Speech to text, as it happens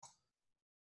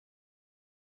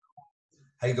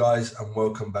Hey guys, and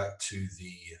welcome back to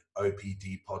the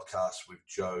OPD podcast with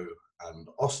Joe and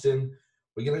Austin.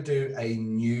 We're going to do a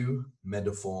new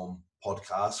Medaform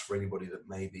podcast for anybody that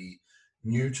may be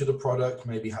new to the product,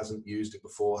 maybe hasn't used it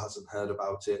before, hasn't heard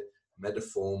about it.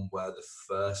 Medaform were the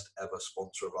first ever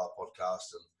sponsor of our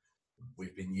podcast, and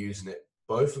we've been using it,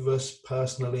 both of us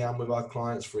personally and with our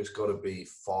clients, for it's got to be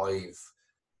 5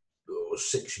 or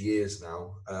 6 years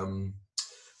now.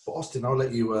 But Austin, I'll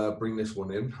let you bring this one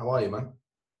in. How are you, man?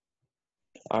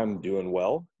 I'm doing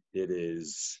well. It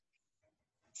is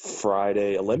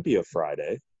Friday, Olympia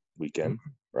Friday weekend,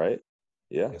 right?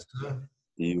 Yeah. Yes, sir.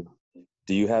 Do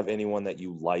you have anyone that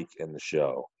you like in the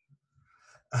show?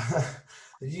 I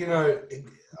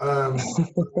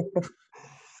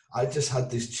just had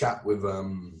this chat with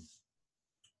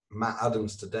Matt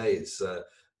Adams today. It's the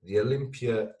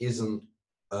Olympia isn't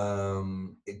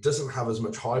it doesn't have as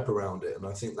much hype around it, and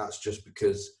I think that's just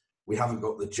because we haven't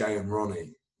got the Jay and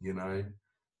Ronnie, you know.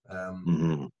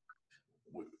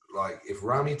 Like if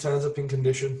Rami turns up in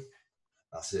condition,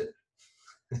 that's it.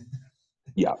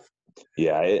 Yeah.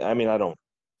 I mean, I don't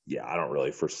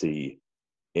really foresee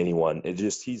anyone. It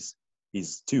just he's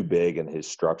too big, and his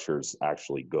structure's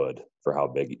actually good for how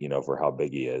big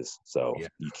he is. So Yeah.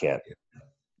 you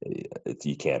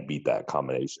can't beat that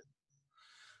combination.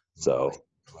 So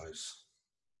close.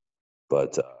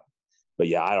 But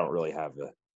yeah, I don't really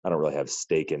have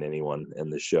stake in anyone in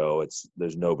the show.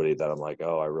 There's nobody that I'm like,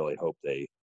 oh, I really hope they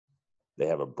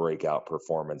have a breakout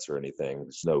performance or anything.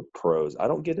 There's no pros. I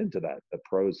don't get into that. The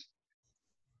pros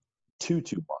too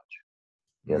much,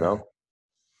 you know.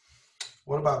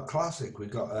 What about Classic? We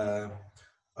got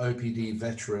OPD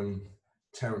veteran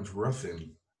Terence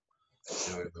Ruffin.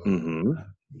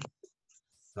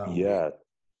 Yeah.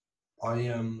 I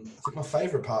think my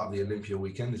favorite part of the Olympia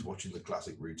weekend is watching the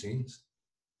Classic routines.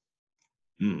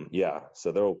 Yeah.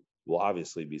 So there will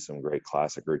obviously be some great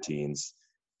Classic routines.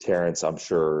 Terence, I'm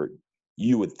sure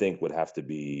you would think would have to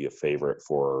be a favorite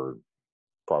for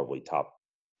probably top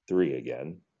 3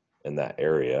 again in that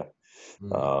area.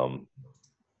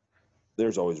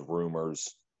 There's always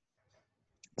rumors.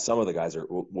 Some of the guys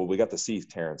we got to see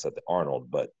Terence at the Arnold,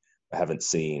 but I haven't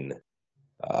seen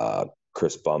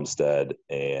Chris Bumstead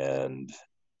and,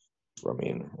 I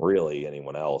mean, really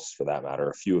anyone else for that matter.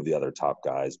 A few of the other top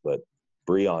guys, but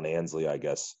Breon Ansley, I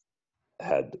guess,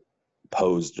 had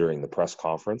posed during the press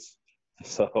conference.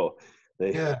 So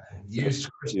they used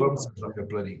Chris Bumstead like a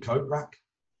bloody coat rack.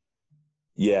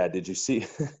 Yeah, did you see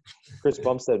Chris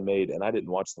Bumstead made, and I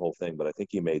didn't watch the whole thing, but I think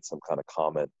he made some kind of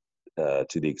comment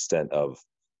to the extent of,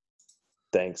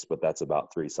 thanks, but that's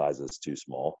about 3 sizes too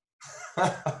small.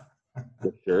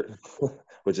 The shirt,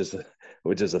 which is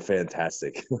a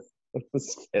fantastic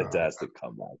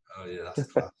comeback. Oh yeah,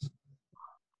 that's class.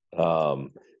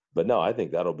 But no, I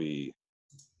think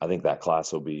that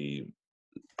class will be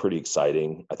pretty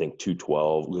exciting. I think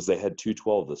 212, because they had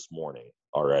 212 this morning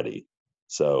already,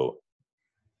 so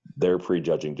their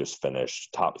prejudging just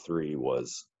finished. Top 3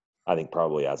 was, I think,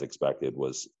 probably as expected,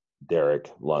 was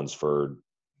Derek, Lunsford,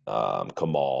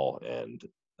 Kamal, and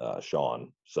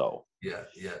Sean. So yeah,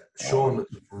 Sean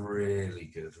looks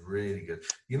really good.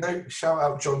 You know, shout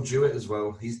out John Jewett as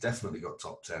well. He's definitely got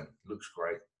top 10. Looks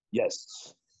great.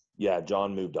 Yes, yeah,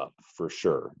 John moved up for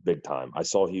sure, big time. I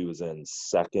saw he was in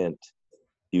second.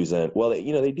 He was in, well,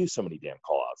 they do so many damn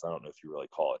call outs. I don't know if you really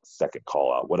call it second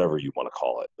call out, whatever you want to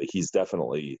call it, but he's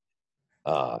definitely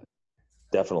top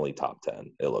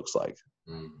 10, it looks like.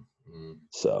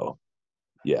 So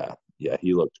yeah,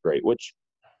 he looked great, which,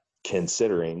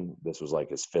 considering this was like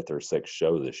his 5th or 6th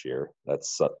show this year,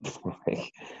 that's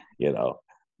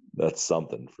that's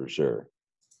something for sure.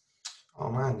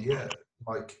 Oh man, yeah,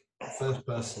 like first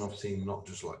person I've seen not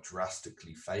just like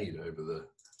drastically fade over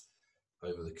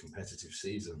the competitive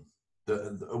season.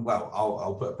 Well,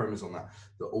 I'll put a premise on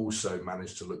that also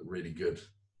managed to look really good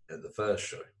at the first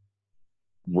show.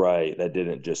 Right, that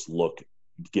didn't just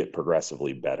get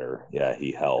progressively better. Yeah,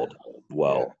 he held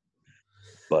well. Yeah.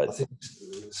 But I think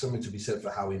something to be said for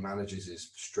how he manages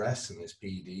his stress and his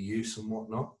PED use and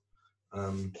whatnot.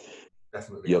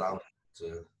 Definitely allowed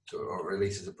to, or at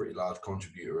least is a pretty large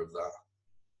contributor of that.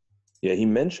 Yeah, he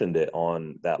mentioned it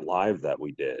on that live that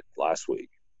we did last week.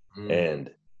 And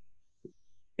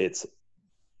it's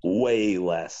way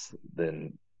less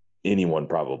than anyone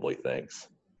probably thinks.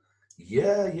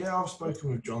 Yeah, I've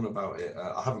spoken with John about it.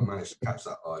 I haven't managed to catch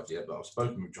that live yet, but I've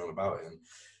spoken with John about it. And,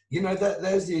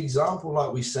 there's the example,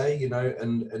 like we say,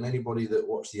 and anybody that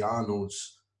watched the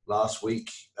Arnolds last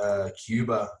week,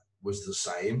 Cuba was the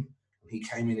same. He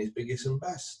came in his biggest and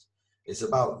best. It's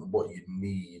about what you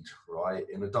need, right?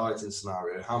 In a dieting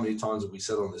scenario, how many times have we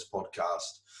said on this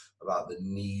podcast, about the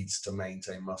needs to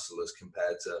maintain muscle as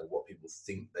compared to what people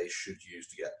think they should use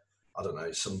to get, I don't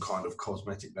know, some kind of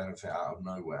cosmetic benefit out of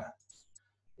nowhere,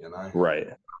 you know?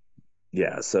 Right.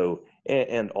 Yeah. So,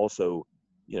 and also,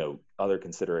 other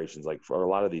considerations, like for a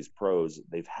lot of these pros,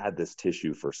 they've had this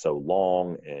tissue for so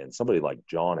long, and somebody like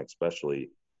John,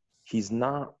 especially, he's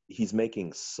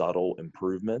making subtle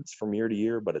improvements from year to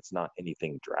year, but it's not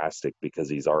anything drastic because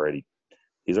he's already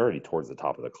towards the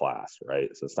top of the class. Right.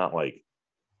 So it's not like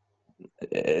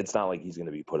he's going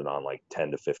to be putting on like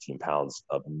 10 to 15 pounds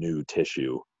of new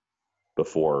tissue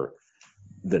before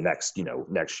the next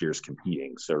year's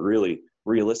competing. So really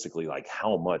realistically, like,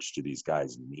 how much do these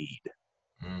guys need?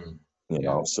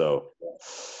 So,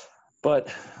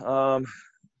 but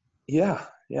yeah,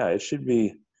 it should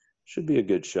be a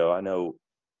good show. I know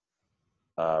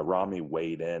Rami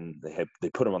weighed in. They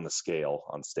put him on the scale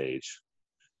on stage.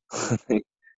 I think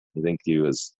he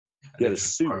had a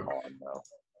suit on though.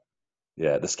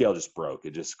 Yeah, the scale just broke.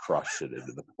 It just crushed it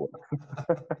into the floor.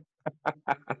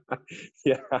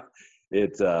 Yeah,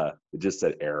 it just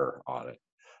said error on it.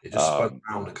 It just spun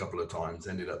around a couple of times,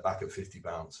 ended up back at 50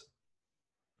 pounds.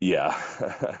 Yeah,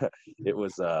 it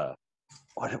was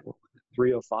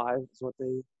 305 is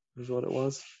what it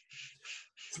was.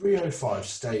 305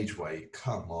 stage weight.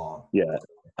 Come on. Yeah,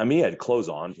 I mean, he had clothes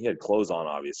on.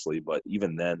 Obviously, but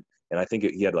even then, and I think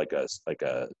he had like a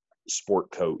sport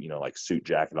coat, like suit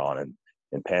jacket on and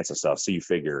pants and stuff. So you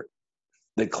figure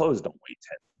the clothes don't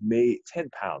weigh 10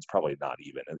 pounds, probably not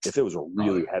even. If it was a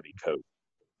really heavy coat,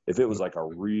 if it was like a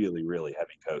really, really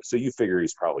heavy coat. So you figure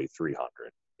he's probably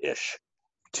 300-ish,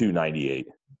 298.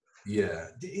 Yeah.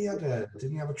 Didn't he have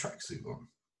a tracksuit on?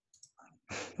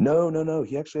 No.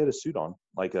 He actually had a suit on,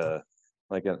 like an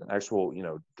actual,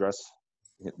 dress.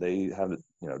 They have,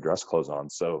 dress clothes on.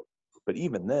 So, but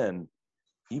even then,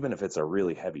 even if it's a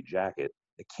really heavy jacket,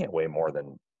 it can't weigh more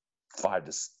than 5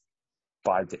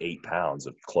 to 8 pounds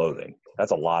of clothing.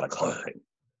 That's a lot of clothing.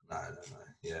 No.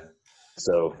 Yeah.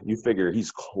 So you figure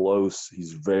he's close.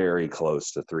 He's very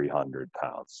close to 300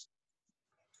 pounds.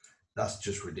 That's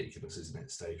just ridiculous, isn't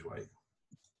it? Stage weight.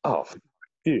 Oh,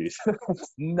 dude, it's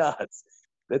nuts.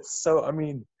 That's so. I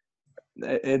mean,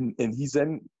 and he's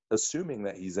assuming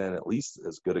that he's in at least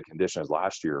as good a condition as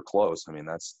last year or close. I mean,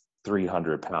 that's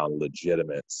 300-pound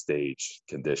legitimate stage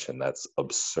condition. That's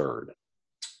absurd.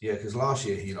 Yeah, because last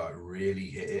year he like really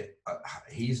hit it.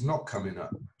 He's not coming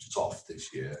up soft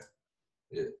this year.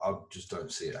 I just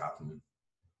don't see it happening.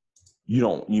 You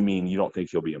don't think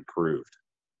he'll be improved?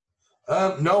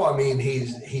 No, I mean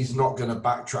he's not going to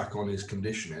backtrack on his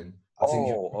conditioning. I think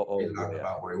he'll learn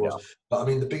about where he was. Yeah. But I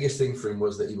mean, the biggest thing for him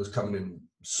was that he was coming in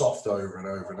soft over and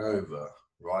over and over,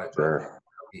 right? Sure.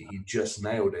 He just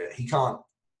nailed it. He can't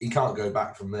go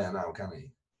back from there now, can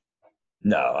he?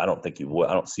 No, I don't think he would.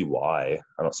 I don't see why.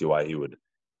 I don't see why he would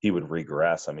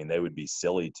regress. I mean, they would be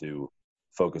silly to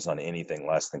focus on anything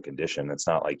less than condition. It's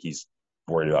not like he's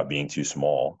worried about being too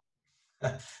small.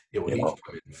 Yeah, well, he's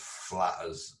coming flat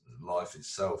as life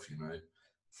itself,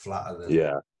 flatter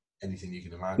than anything you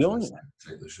can imagine.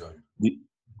 Take the show.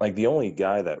 The only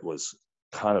guy that was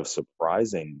kind of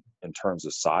surprising in terms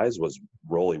of size was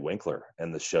Rolly Winkler,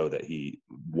 and the show that he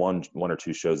one or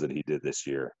two shows that he did this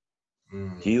year.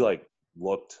 He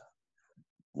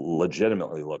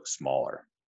legitimately looked smaller.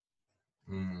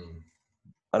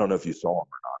 I don't know if you saw him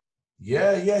or not.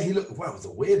 Yeah, he looked, well,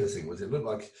 the weirder thing was it looked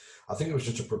like, I think it was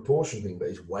just a proportion thing, but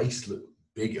his waist looked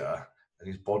bigger and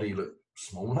his body looked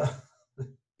smaller.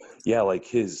 Yeah, I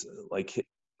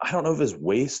don't know if his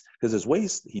waist, because his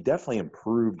waist, he definitely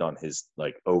improved on his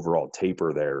overall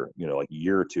taper there, like a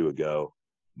year or two ago.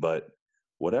 But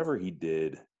whatever he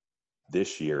did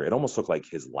this year, it almost looked like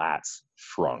his lats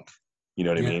shrunk. You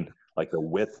know what I mean? Like the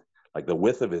width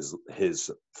of his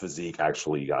physique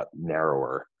actually got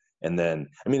narrower. And then,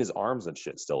 I mean, his arms and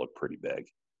shit still look pretty big,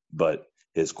 but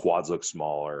his quads look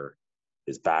smaller,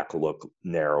 his back looked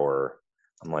narrower.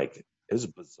 I'm like, it was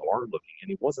bizarre looking,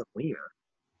 and he wasn't leaner.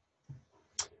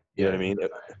 You know what I mean?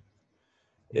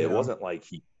 It wasn't like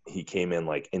he came in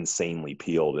like insanely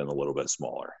peeled and a little bit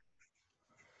smaller.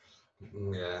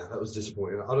 Yeah, that was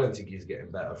disappointing. I don't think he's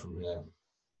getting better from here.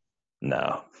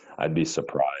 No, I'd be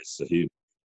surprised. So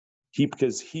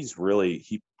because he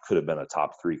could have been a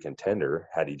top 3 contender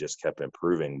had he just kept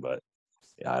improving, but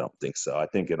yeah, I don't think so. I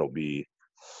think it'll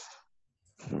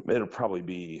probably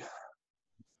be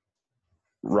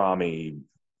Rami.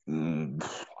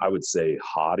 I would say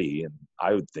Hadi, and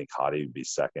I would think Hadi would be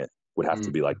second. Would have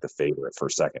to be like the favorite for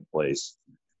second place,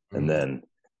 and then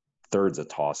third's a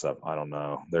toss up. I don't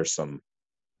know.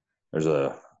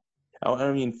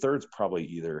 Third's probably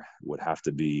either would have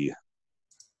to be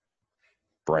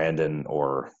Brandon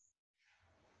or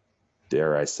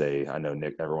dare I say, I know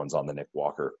Nick, everyone's on the Nick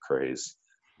Walker craze.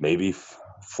 Maybe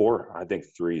 4. I think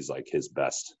 3 is like his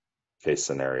best case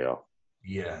scenario.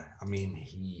 Yeah, I mean,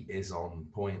 he is on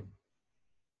point.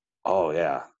 Oh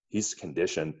yeah, he's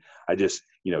conditioned. I just,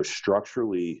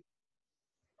 structurally,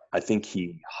 I think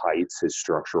he hides his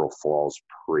structural flaws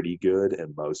pretty good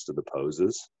in most of the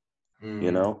poses,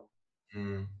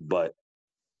 Mm, but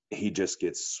he just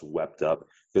gets swept up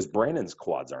because Brandon's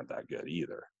quads aren't that good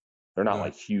either. They're not no.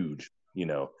 like huge,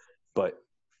 but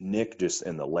Nick just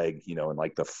in the leg, and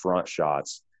like the front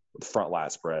shots, the front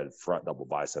lat spread, front double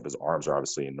bicep, his arms are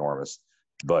obviously enormous,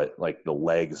 but like the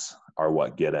legs are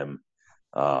what get him.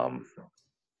 And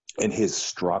his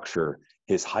structure,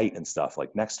 his height and stuff,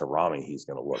 like next to Rami, he's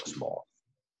going to look small.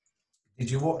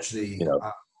 Did you watch the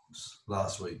Arnolds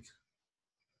last week?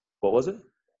 What was it?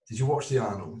 Did you watch the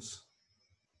Arnolds?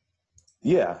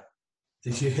 Yeah.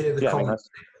 Did you hear the comment?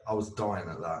 I was dying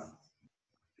at that.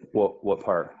 What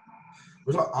part? It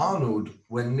was like Arnold,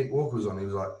 when Nick Walker was on, he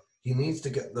was like, he needs to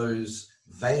get those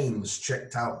veins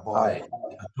checked out by a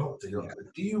doctor. You're like,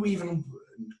 do you even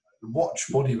watch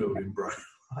bodybuilding, bro?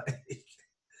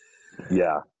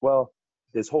 Yeah. Well,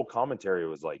 his whole commentary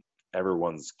was like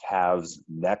everyone's calves,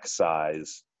 neck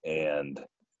size, and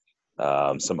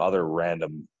some other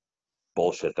random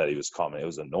bullshit that he was commenting. It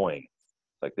was annoying.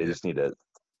 Like they just need to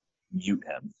mute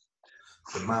him.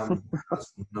 The man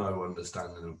has no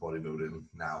understanding of bodybuilding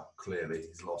now. Clearly,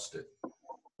 he's lost it.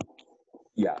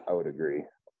 Yeah, I would agree.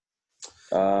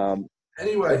 Anyway,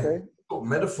 okay.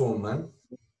 Metaform, man.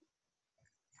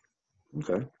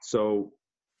 Okay. So,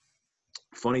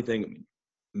 funny thing,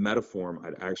 Metaform,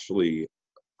 I'd actually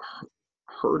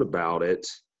heard about it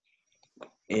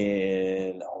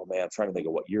in, I'm trying to think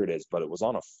of what year it is, but it was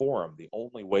on a forum. The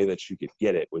only way that you could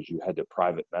get it was you had to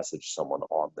private message someone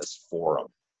on this forum.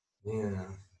 Yeah.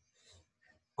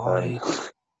 It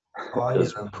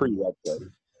was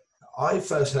pre-website. I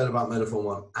first heard about Metaform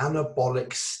on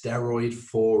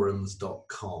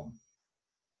anabolicsteroidforums.com.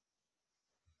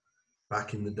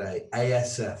 Back in the day,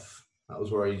 ASF, that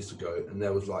was where I used to go. And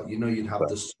there was like, you'd have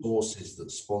the sources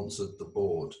that sponsored the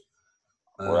board.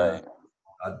 Right.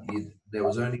 There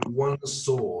was only one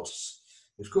source.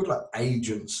 It was called like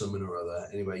Agent something or other.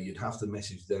 Anyway, you'd have to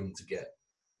message them to get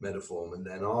Metaform. And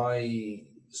then I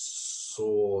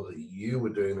saw that you were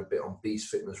doing a bit on Beast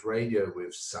Fitness Radio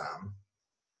with Sam.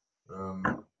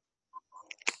 And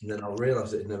then I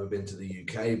realized it had never been to the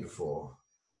UK before.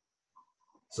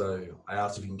 So I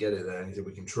asked if we can get it there, and he said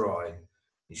we can try.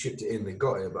 He shipped it in, they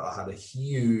got it, but I had a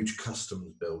huge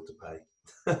customs bill to pay.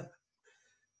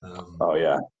 Oh,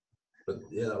 yeah. But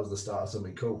yeah, that was the start of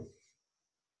something cool.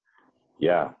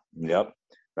 Yeah. Yep.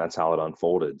 That's how it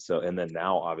unfolded. So, and then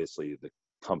now, obviously, the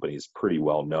company is pretty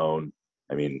well known.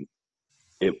 I mean,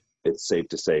 it's safe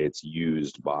to say it's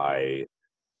used by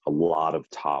a lot of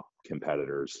top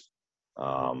competitors.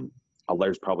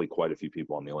 There's probably quite a few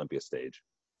people on the Olympia stage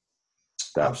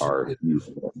that Absolutely. are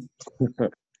using it.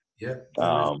 Yeah,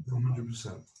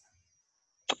 100%.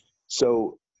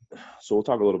 So we'll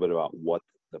talk a little bit about what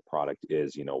the product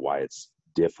is, why it's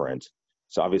different.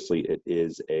 So obviously it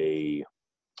is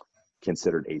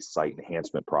considered a site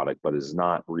enhancement product, but it's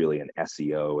not really an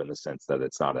SEO in the sense that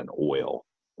it's not an oil,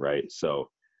 right?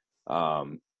 So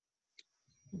one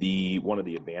of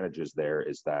the advantages there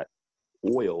is that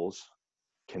oils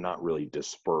cannot really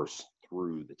disperse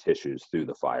through the tissues, through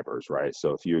the fibers, right?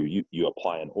 So if you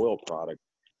apply an oil product,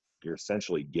 you're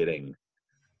essentially getting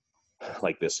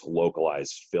like this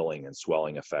localized filling and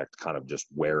swelling effect kind of just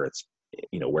where it's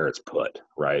put,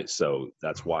 right? So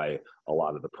that's why a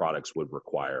lot of the products would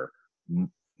require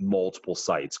multiple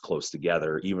sites close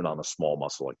together. Even on a small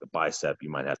muscle like the bicep,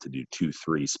 you might have to do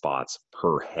 2-3 spots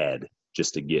per head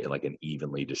just to get like an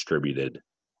evenly distributed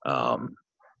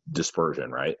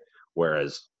dispersion, right?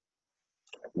 Whereas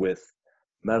with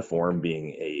Metaform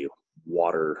being a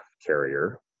water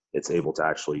carrier, it's able to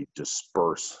actually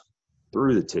disperse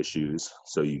through the tissues,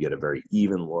 so you get a very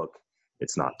even look.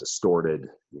 It's not distorted.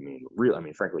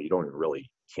 Frankly, you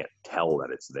can't tell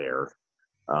that it's there,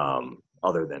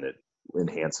 other than it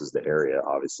enhances the area,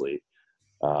 obviously.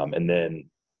 And then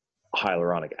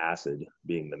hyaluronic acid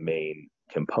being the main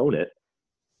component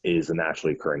is a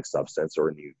naturally occurring substance,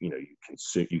 or you can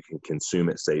consume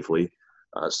it safely.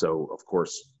 So of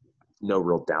course, no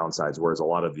real downsides. Whereas a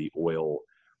lot of the oil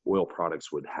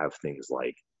products would have things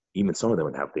like, even some of them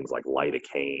would have things like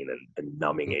lidocaine and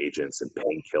numbing agents and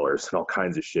painkillers and all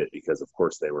kinds of shit, because of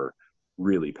course they were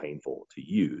really painful to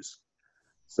use.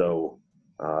 So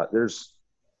there's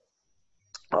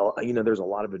a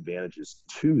lot of advantages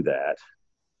to that.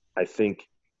 I think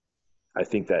I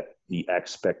think that the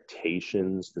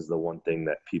expectations is the one thing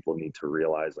that people need to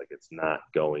realize. Like, it's not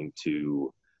going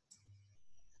to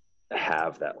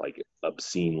have that like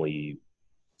obscenely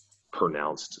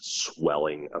pronounced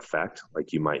swelling effect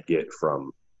like you might get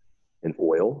from an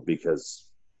oil, because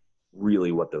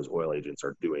really what those oil agents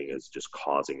are doing is just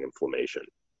causing inflammation.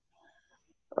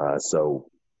 So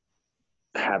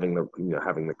having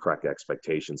the correct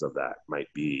expectations of that might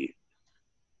be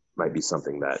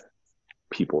something that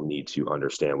people need to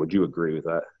understand. Would you agree with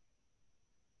that?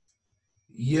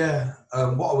 Yeah.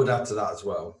 What I would add to that as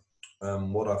well,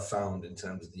 what I've found in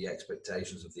terms of the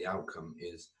expectations of the outcome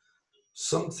is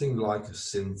something like a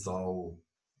synthol,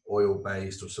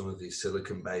 oil-based, or some of these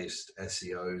silicon-based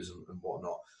SEOs and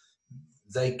whatnot.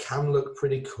 They can look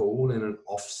pretty cool in an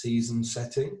off-season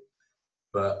setting,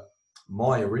 but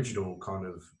my original kind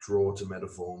of draw to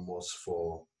Metaform was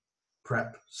for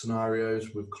prep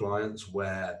scenarios with clients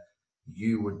where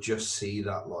you would just see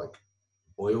that like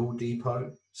oil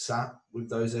depot sat with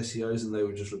those SEOs and they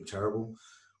would just look terrible.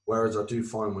 Whereas I do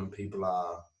find when people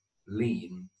are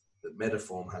lean, that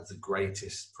Metaform has the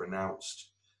greatest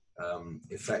pronounced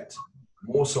effect,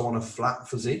 more so on a flat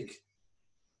physique,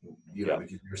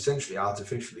 because you're essentially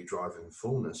artificially driving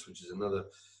fullness, which is another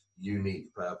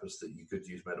unique purpose that you could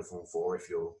use Metaform for. If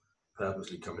you're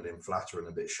purposely coming in flatter and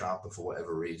a bit sharper for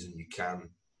whatever reason, you can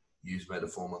use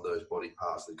Metaform on those body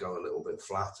parts that go a little bit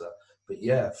flatter. But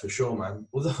yeah, for sure, man.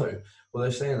 Although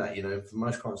saying that, for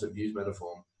most clients that have used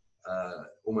Metaform,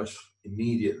 almost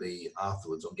immediately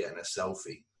afterwards, I'm getting a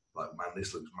selfie. Like, man,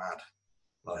 this looks mad.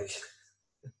 Like,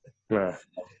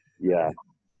 yeah,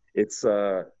 it's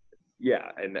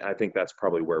and I think that's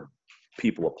probably where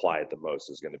people apply it the most,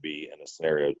 is going to be in a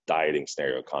scenario, dieting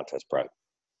scenario, contest prep,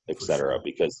 etc. Sure.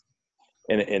 Because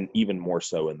and even more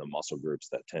so in the muscle groups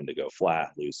that tend to go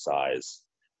flat, lose size,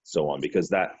 so on, because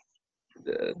that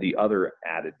the other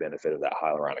added benefit of that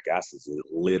hyaluronic acid is it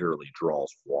literally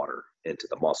draws water into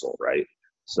the muscle, right?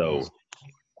 So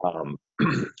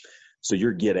so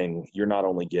you're not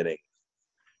only getting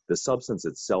the substance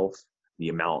itself, the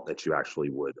amount that you actually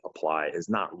would apply is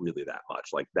not really that much.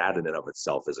 Like, that in and of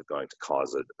itself isn't going to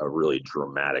cause a really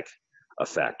dramatic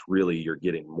effect. Really, you're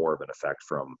getting more of an effect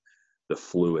from the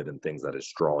fluid and things that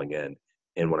it's drawing in.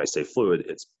 And when I say fluid,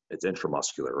 it's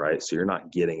intramuscular, right? So you're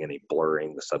not getting any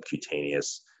blurring, the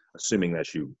subcutaneous, assuming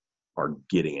that you are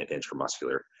getting it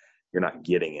intramuscular, you're not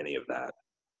getting any of that.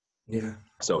 Yeah.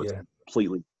 So it's a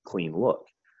completely clean look.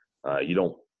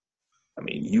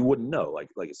 You wouldn't know, like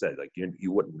I said, like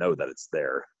you wouldn't know that it's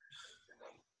there.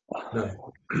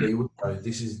 No, you wouldn't know.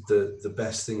 This is the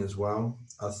best thing as well.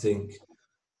 I think,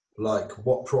 like,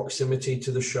 what proximity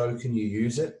to the show can you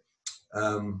use it?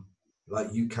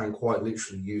 Like, you can quite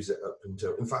literally use it up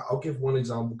until, in fact, I'll give one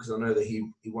example because I know that he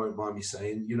won't mind me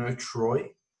saying, Troy.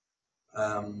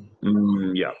 Yeah.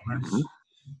 Mm-hmm.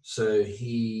 So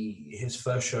his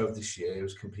first show of this year, he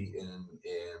was competing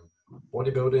in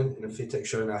bodybuilding in a FitTech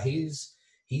show. Now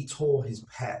he tore his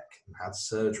pec and had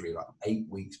surgery like 8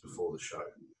 weeks before the show.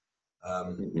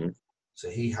 So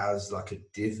he has like a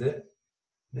divot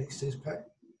next to his pec.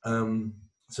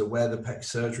 So where the pec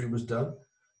surgery was done.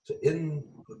 So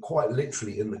quite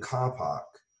literally in the car park,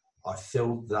 I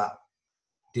filled that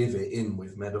divot in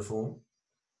with Metaform.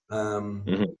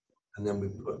 And then we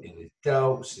put in his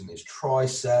delts, in his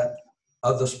tricep,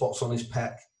 other spots on his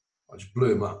pec. I just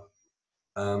blew him up.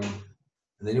 And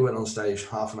then he went on stage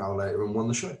half an hour later and won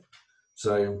the show.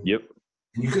 So you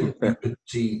could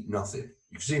see nothing.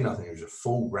 You could see nothing. It was a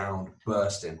full round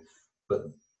bursting. But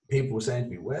people were saying to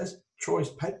me, "Where's Troy's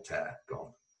pec tear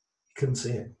gone?" You couldn't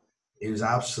see it. It was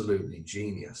absolutely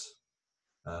genius.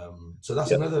 So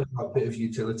that's another bit of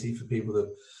utility for people that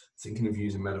are thinking of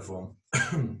using Metaform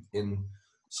in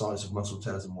size of muscle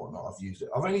tears and whatnot. I've used it.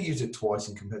 I've only used it twice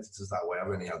in competitors that way.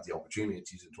 I've only had the opportunity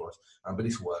to use it twice, but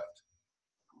it's worked.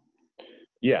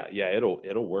 Yeah,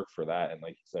 it'll work for that, and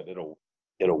like you said, it'll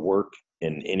work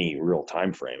in any real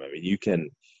time frame. I mean, you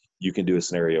can do a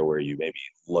scenario where you maybe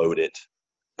load it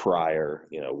prior,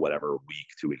 whatever week,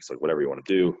 2 weeks, like whatever you want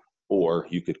to do, or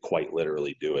you could quite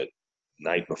literally do it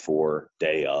night before,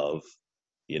 day of,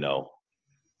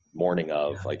 morning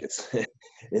of. Like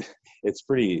it's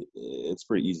pretty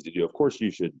easy to do. Of course, you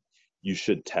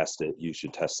should test it. You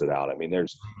should test it out. I mean,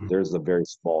 there's a very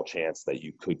small chance that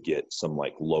you could get some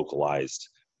like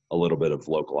a little bit of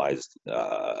localized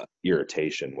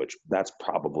irritation, which that's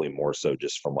probably more so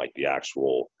just from like the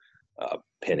actual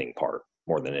pinning part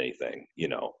more than anything,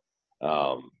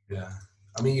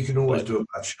 I mean, you can always do a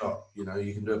bad shot. You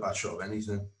can do a bad shot of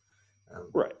anything.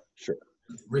 Right. Sure.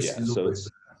 Risk is always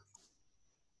there.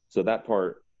 So that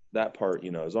part,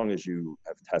 as long as you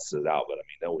have tested it out, but I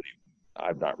mean,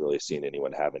 I've not really seen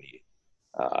anyone have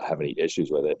any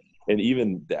issues with it. And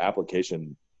even the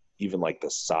application, even like the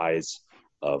size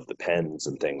of the pens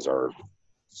and things are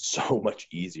so much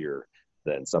easier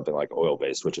than something like oil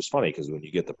based, which is funny because when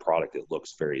you get the product, it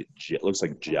looks it looks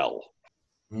like gel.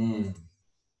 Yeah,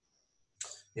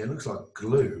 it looks like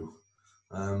glue,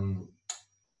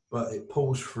 but it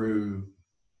pulls through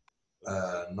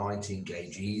 19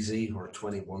 gauge easy or a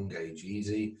 21 gauge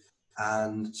easy.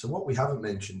 And so what we haven't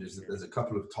mentioned is that there's a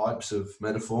couple of types of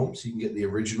Metaforms. You can get the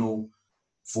original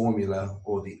formula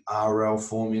or the RL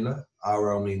formula,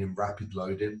 RL meaning rapid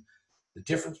loading. The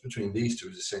difference between these two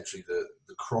is essentially the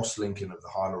cross-linking of the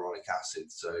hyaluronic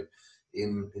acid. So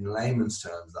in layman's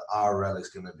terms, the RL is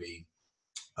going to be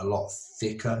a lot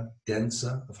thicker,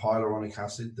 denser of hyaluronic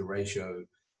acid, the ratio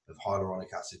of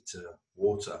hyaluronic acid to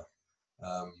water.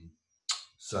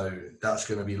 So that's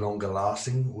going to be longer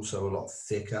lasting, also a lot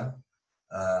thicker.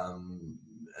 And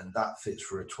that fits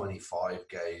for a 25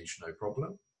 gauge, no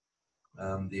problem.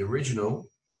 The original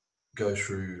goes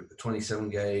through a 27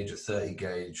 gauge, a 30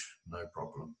 gauge, no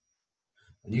problem.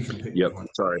 And you can pick. Yep.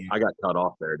 Sorry, I got cut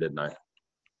off there, didn't I?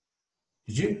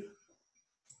 Did you?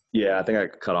 Yeah, I think I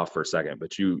got cut off for a second,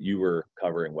 but you were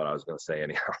covering what I was going to say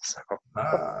anyhow. So.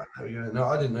 There we go. No,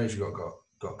 I didn't know you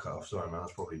got cut off. Sorry, man. I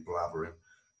was probably blabbering.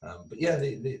 But yeah,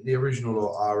 the original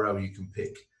or RL you can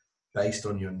pick based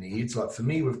on your needs. Like for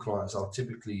me with clients, I'll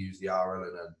typically use the RL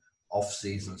in an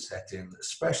off-season setting,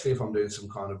 especially if I'm doing some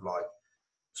kind of like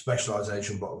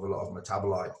specialization block with a lot of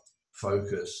metabolite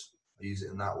focus. I use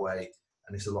it in that way,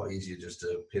 and it's a lot easier just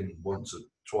to pin once or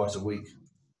twice a week.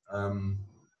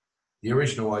 The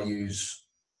original I use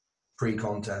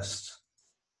pre-contest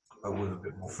with a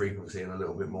bit more frequency and a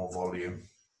little bit more volume.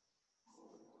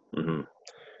 Mm-hmm.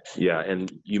 Yeah,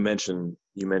 and you mentioned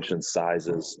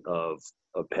sizes of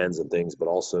pens and things, but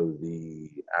also the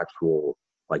actual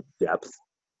like depth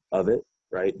of it,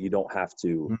 right? You don't have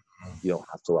to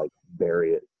like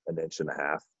bury it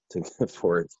 1.5 inches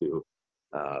for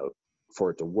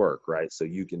it to work, right? So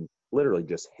you can literally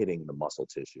just hitting the muscle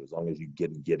tissue. As long as you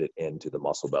get it into the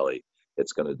muscle belly,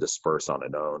 it's going to disperse on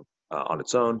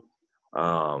its own.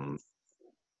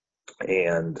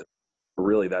 And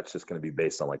really that's just going to be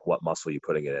based on like what muscle you're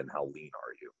putting it in, how lean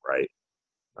are you, right?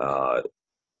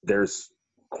 There's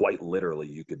quite literally,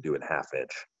 you could do a 1/2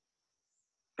 inch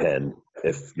pen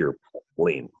if you're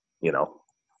lean,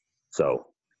 so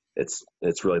it's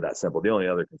really that simple. The only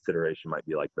other consideration might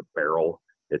be like the barrel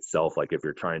itself. Like if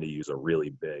you're trying to use a really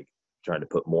big, trying to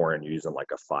put more and using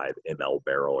like a 5 ml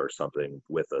barrel or something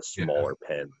with a smaller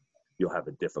pen, you'll have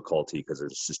a difficulty because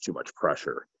there's just too much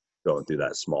pressure going through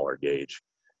that smaller gauge.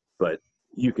 But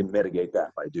you can mitigate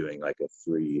that by doing like a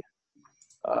 3,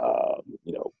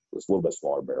 just a little bit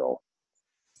smaller barrel.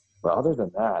 But other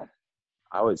than that,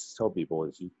 I always tell people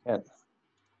is you can't,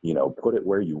 put it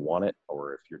where you want it,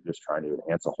 or if you're just trying to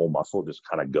enhance a whole muscle, just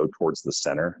kind of go towards the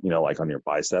center, like on your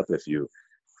bicep. If you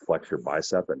flex your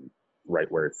bicep and right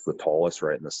where it's the tallest,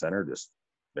 right in the center, just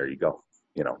there you go.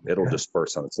 It'll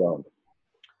disperse on its own.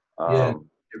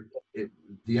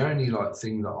 The only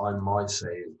thing that I might say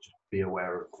is just be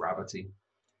aware of gravity.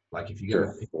 Like if you're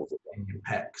going to in your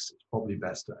pecs, it's probably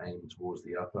best to aim towards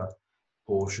the upper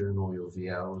portion or your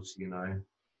VLs,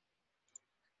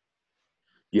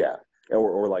 Yeah.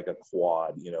 Or like a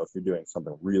quad, if you're doing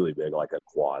something really big like a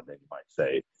quad, then you might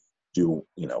say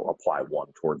apply one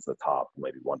towards the top,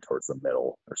 maybe one towards the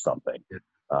middle or something.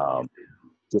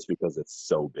 Just because it's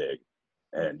so big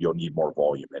and you'll need more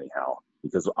volume anyhow.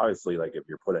 Because obviously, like if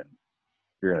you're going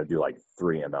to do like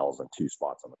 3 mLs in 2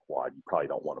 spots on the quad, you probably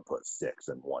don't want to put 6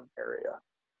 in one area.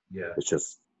 Yeah. It's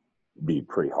just be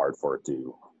pretty hard for it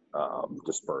to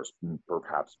disperse,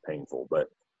 perhaps painful. But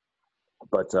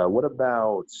what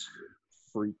about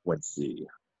frequency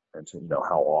and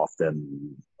how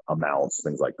often, amounts,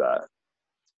 things like that?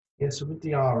 Yeah, so with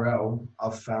the RL,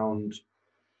 I've found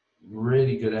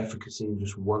really good efficacy in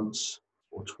just once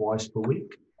or twice per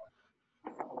week.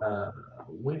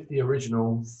 With the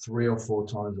original, 3 or 4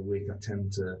 times a week, I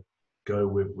tend to go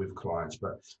with clients,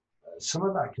 but some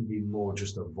of that can be more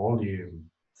just a volume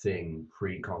thing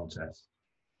pre-contest.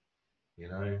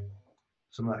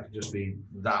 Some of that could just be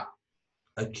that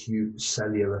acute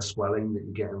cellular swelling that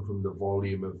you're getting from the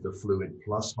volume of the fluid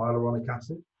plus hyaluronic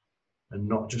acid, and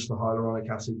not just the hyaluronic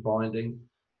acid binding,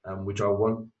 which I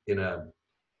want in a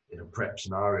prep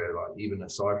scenario. Like even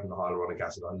aside from the hyaluronic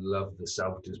acid, I love the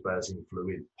self-dispersing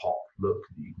fluid pop look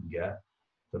that you can get.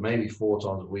 So maybe 4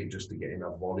 times a week just to get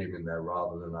enough volume in there,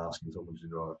 rather than asking someone to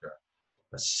do like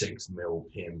a 6 mil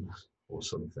pin or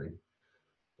something.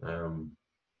 So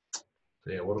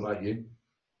yeah, what about you?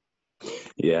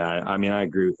 Yeah, I mean, I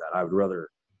agree with that. I would rather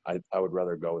I would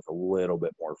rather go with a little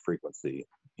bit more frequency,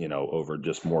 over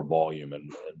just more volume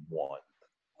and one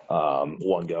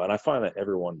go. And I find that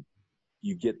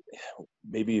you get,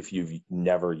 maybe if you've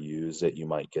never used it, you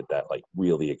might get that like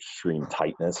really extreme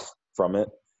tightness from it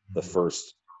the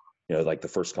first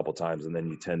couple times, and then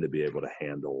you tend to be able to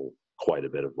handle quite a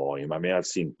bit of volume. I mean, I've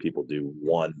seen people do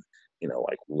like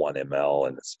 1 ml,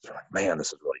 and it's like, man,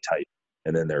 this is really tight.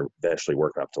 And then they're eventually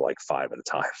working up to like 5 at a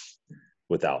time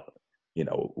without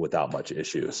much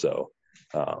issue. So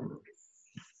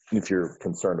if you're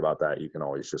concerned about that, you can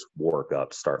always just work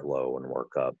up, start low and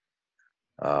work up,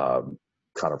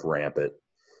 kind of ramp it.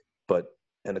 But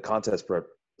in the contest prep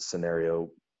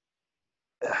scenario,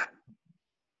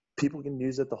 people can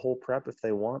use it the whole prep if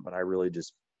they want, but I really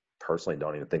just personally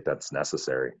don't even think that's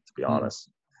necessary, to be honest.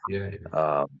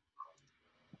 Yeah.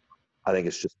 I think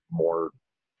it's just more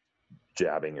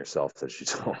jabbing yourself that you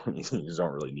just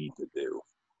don't really need to do.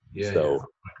 Yeah. So,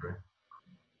 I agree.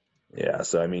 Yeah.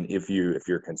 So, I mean, if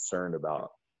you're concerned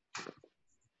about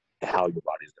how your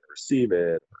body's going to receive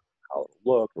it, how it'll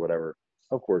look or whatever,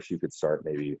 of course you could start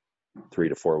maybe 3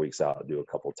 to 4 weeks out, do a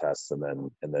couple tests, and then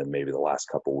maybe the last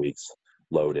couple weeks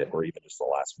load it, or even just the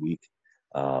last week.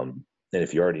 And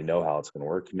if you already know how it's going to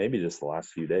work, maybe just the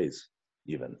last few days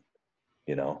even,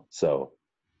 so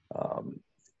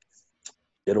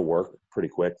it'll work pretty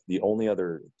quick. The only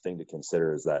other thing to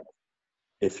consider is that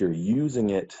if you're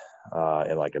using it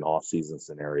in like an off-season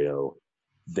scenario,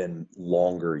 then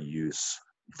longer use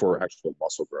for actual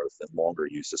muscle growth, and longer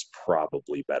use is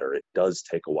probably better. It does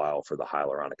take a while for the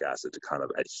hyaluronic acid to kind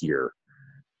of adhere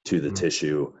to the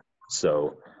tissue.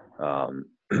 So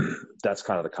that's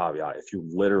kind of the caveat. If you're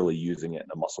literally using it in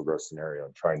a muscle growth scenario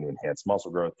and trying to enhance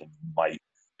muscle growth, then you might,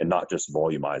 and not just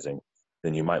volumizing,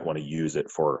 then you might want to use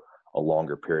it for a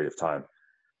longer period of time.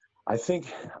 I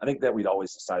think that we'd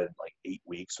always decided like 8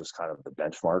 weeks was kind of the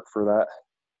benchmark for that.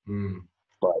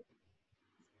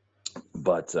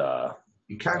 But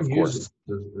you can use it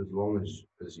as long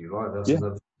as you like. That's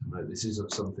another thing. This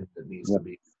isn't something that needs to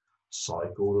be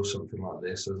cycled or something like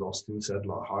this. As Austin said,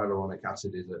 like hyaluronic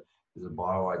acid is a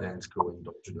bioidentical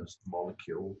endogenous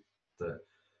molecule that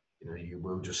you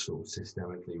will just sort of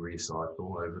systemically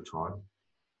recycle over time.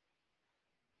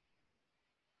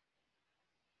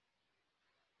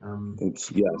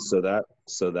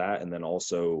 So that, and then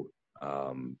also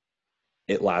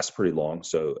it lasts pretty long.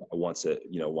 So once it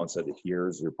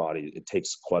adheres, your body, it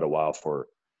takes quite a while for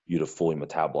you to fully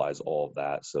metabolize all of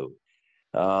that. So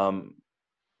the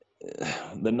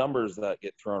numbers that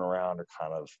get thrown around are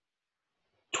kind of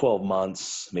 12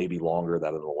 months, maybe longer,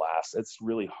 that it'll last. It's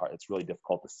really hard. It's really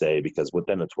difficult to say, because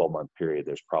within a 12-month period,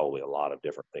 there's probably a lot of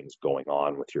different things going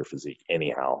on with your physique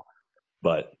anyhow.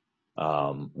 But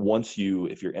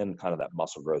if you're in kind of that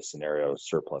muscle growth scenario,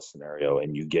 surplus scenario,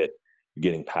 and you're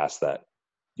getting past that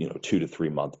 2 to 3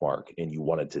 month mark, and you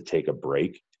wanted to take a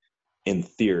break, in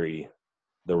theory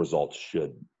the results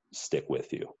should stick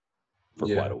with you for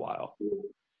quite a while.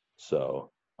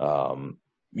 So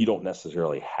you don't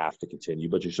necessarily have to continue,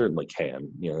 but you certainly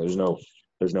can. There's no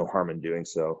harm in doing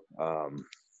so.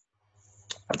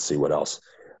 Let's see what else.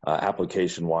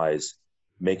 Application wise,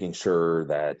 making sure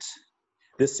that,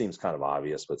 this seems kind of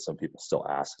obvious, but some people still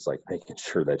ask, is like making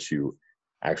sure that you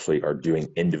actually are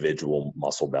doing individual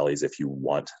muscle bellies if you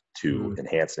want to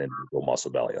enhance an individual muscle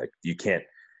belly. Like you can't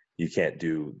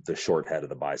do the short head of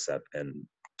the bicep and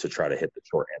to try to hit the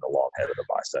short and the long head of the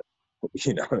bicep.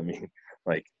 You know what I mean?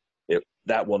 Like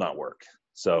that will not work.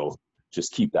 So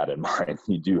just keep that in mind.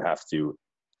 You do have to,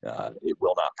 it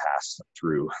will not pass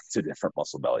through to different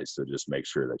muscle bellies. So just make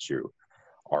sure that you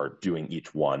are doing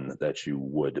each one that you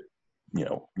would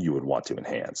want to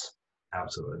enhance.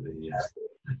 Absolutely, yeah.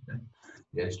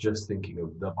 Yeah, it's just thinking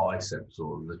of the biceps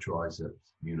or the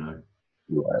triceps,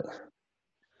 Right.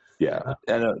 Yeah,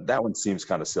 and that one seems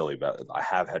kind of silly, but I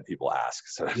have had people ask.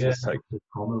 So it's just like a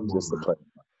common one.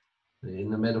 In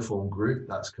the Metaform group,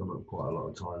 that's come up quite a lot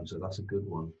of times, so that's a good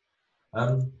one.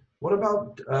 What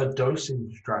about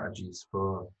dosing strategies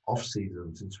for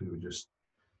off-season, since we were just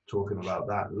talking about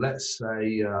that? Let's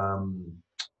say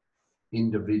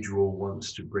individual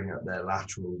wants to bring up their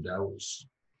lateral delts.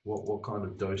 What kind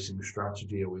of dosing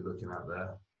strategy are we looking at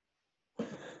there?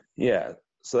 Yeah,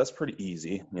 so that's pretty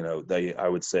easy. I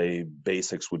would say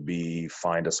basics would be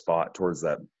find a spot towards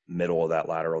that middle of that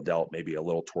lateral delt, maybe a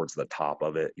little towards the top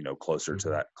of it, closer to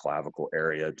that clavicle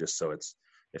area, just so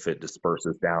if it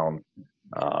disperses down,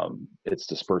 it's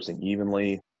dispersing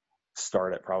evenly.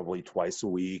 Start at probably twice a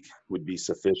week would be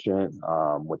sufficient.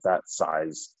 With that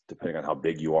size, depending on how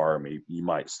big you are, maybe you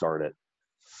might start at,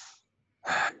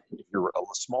 if you're a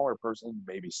smaller person,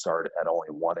 maybe start at only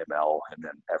 1 ml, and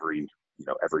then every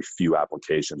every few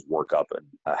applications work up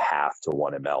a half to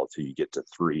 1 ml till you get to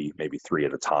 3, maybe 3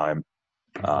 at a time.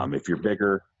 If you're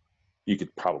bigger, you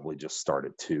could probably just start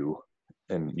at 2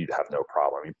 and you'd have no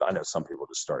problem. I mean, I know some people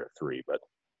just start at 3, but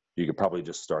you could probably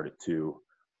just start at 2,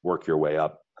 work your way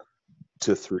up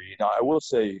to 3. Now, I will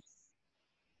say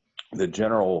the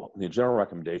general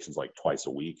recommendation is like twice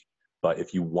a week, but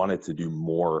if you wanted to do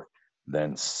more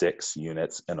than 6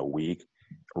 units in a week,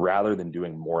 rather than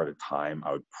doing more at a time,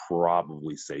 I would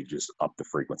probably say just up the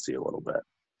frequency a little bit.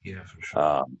 Yeah, for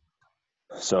sure.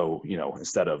 So,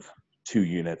 instead of 2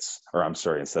 units, or I'm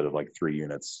sorry, instead of like 3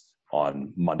 units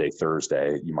on Monday,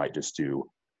 Thursday, you might just do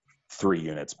 3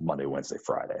 units Monday, Wednesday,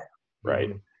 Friday,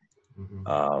 right?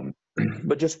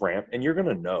 But just ramp, and you're going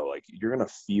to know, like, you're going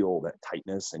to feel that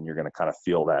tightness, and you're going to kind of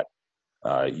feel that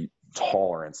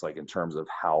tolerance, like in terms of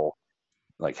how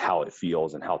it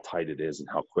feels and how tight it is and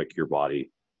how quick your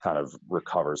body kind of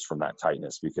recovers from that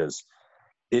tightness, because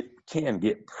it can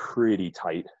get pretty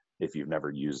tight if you've never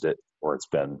used it or it's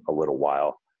been a little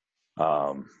while.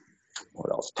 What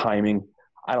else? Timing.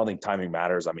 I don't think timing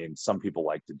matters. I mean, some people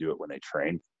like to do it when they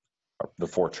train or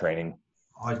before training.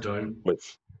 I don't.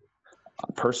 Which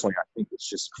personally,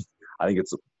 I think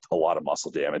it's a lot of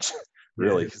muscle damage,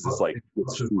 really, because it's like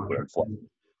it's super inflamed.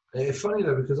 It's funny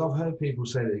though, because I've heard people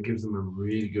say that it gives them a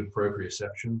really good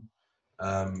proprioception.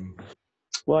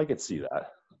 Well, I could see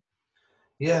that.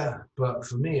 Yeah, but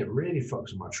for me, it really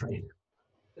fucks with my training.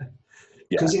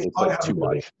 Yeah, it's like too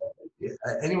much.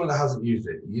 Anyone that hasn't used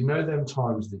it, them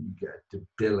times that you get a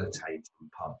debilitating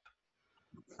pump.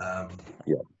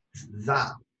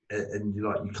 That, and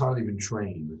you can't even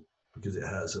train because it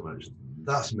hurts so much.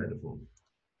 That's Metaform.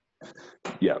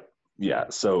 Yeah.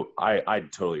 So I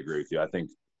totally agree with you.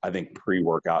 I think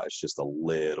pre-workout is just a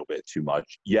little bit too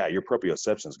much. Yeah, your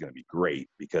proprioception is going to be great,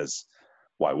 because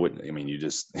why wouldn't? I mean, you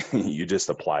just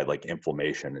applied like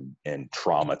inflammation and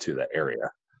trauma to the area,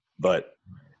 but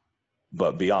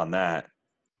beyond that,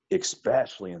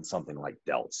 especially in something like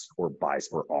delts or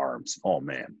biceps or arms, oh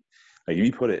man, like if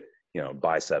you put it,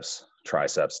 biceps,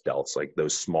 triceps, delts, like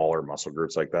those smaller muscle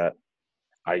groups like that,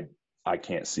 I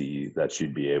can't see that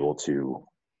you'd be able to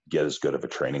get as good of a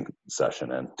training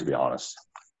session in, to be honest.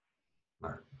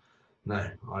 No,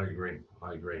 I agree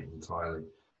entirely.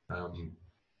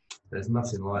 There's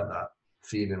nothing like that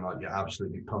feeling like you're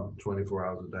absolutely pumped 24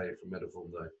 hours a day for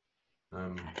Metaform though.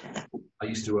 I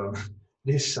used to,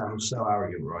 this sounds so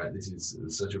arrogant, right? This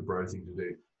is such a bro thing to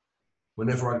do.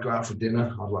 Whenever I'd go out for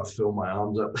dinner, I'd like fill my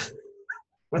arms up.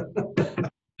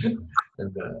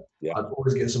 And I'd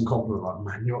always get some compliment like,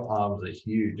 man, your arms are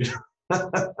huge.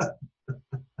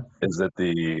 Is it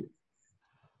the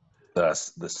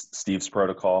Steve's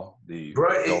protocol? The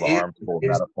build arms for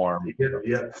Metaform?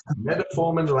 Yeah.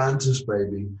 Metaform and Lantus,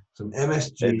 baby. Some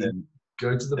MSG. And then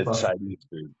go to the buffet. Chinese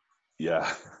food.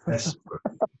 Yeah. Yes.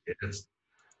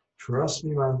 Trust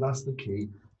me, man, that's the key.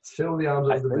 Fill the arms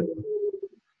up the bit.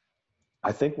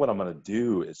 I think what I'm going to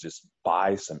do is just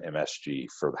buy some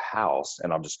MSG for the house,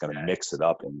 and I'm just going to mix it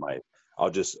up in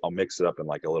I'll mix it up in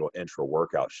like a little intra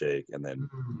workout shake, and then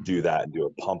do that and do a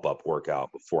pump up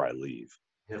workout before I leave.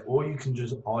 Yeah, or you can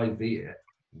just IV it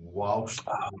whilst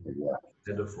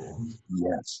Metaform.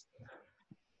 Yes.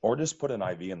 Or just put an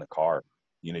IV in the car.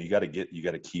 You got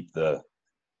to keep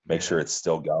make sure it's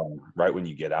still going right when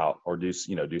you get out, or do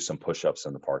some push-ups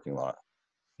in the parking lot.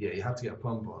 Yeah, you have to get a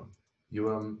pump on.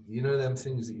 You know them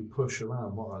things that you push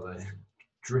around, what are they?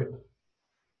 Drip.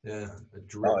 Yeah, a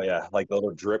drip. Oh yeah, like the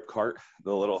little drip cart,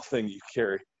 the little thing you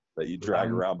carry that you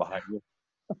drag around behind you.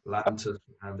 Lantus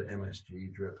and the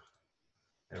MSG drip.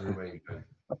 Everywhere you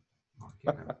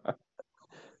go.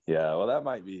 Yeah, well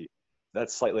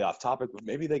that's slightly off topic, but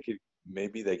maybe they could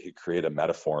create a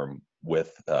Metaform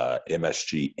with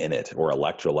MSG in it, or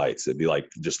electrolytes. It'd be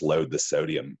like just load the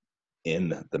sodium in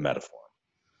the Metaform.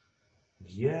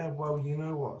 Yeah, well, you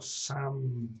know what?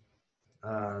 Sam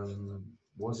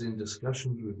was in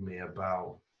discussions with me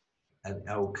about an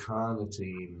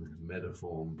L-carnitine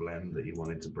Metaform blend that he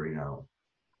wanted to bring out.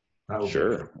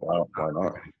 Sure. Well, why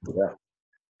not? Yeah.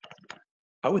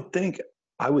 I would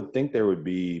think there would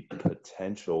be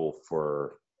potential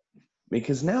for,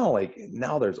 because now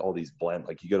there's all these blend,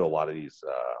 like you go to a lot of these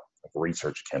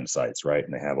research chem sites, right?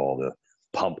 And they have all the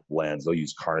pump blends. They'll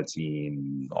use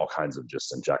carnitine, all kinds of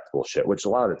just injectable shit, which a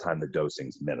lot of the time the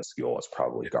dosing's minuscule. It's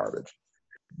probably garbage.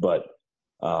 But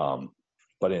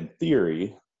in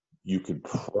theory, you could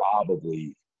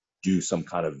probably do some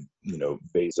kind of,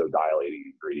 vasodilating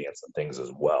ingredients and things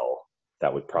as well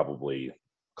that would probably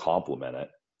complement it.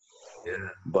 Yeah.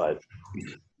 But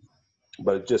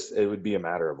it would be a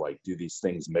matter of like, do these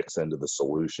things mix into the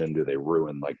solution? Do they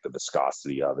ruin like the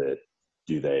viscosity of it?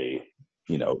 do they,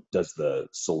 does the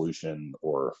solution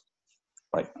or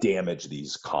like damage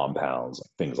these compounds,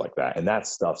 things like that. And that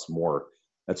stuff's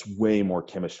that's way more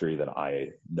chemistry than I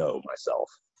know myself.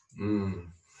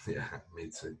 Yeah, me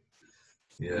too.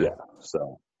 Yeah. Yeah.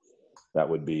 So that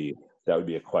would be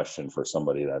a question for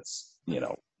somebody that's,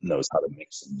 knows how to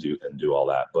mix and do all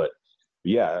that. But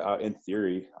yeah, in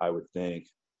theory, I would think,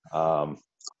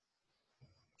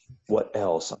 what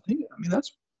else? I mean,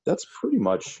 that's pretty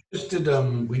much.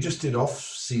 We just did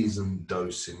off-season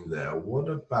dosing there. What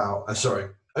about?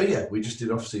 We just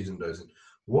did off-season dosing.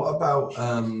 What about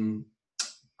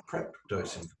prep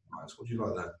dosing? What do you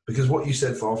like that? Because what you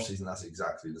said for off-season, that's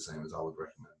exactly the same as I would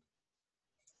recommend.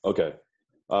 Okay.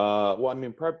 Well, I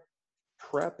mean, prep,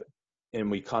 and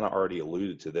we kind of already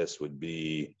alluded to this. Would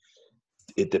be,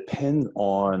 it depends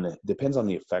on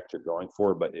the effect you're going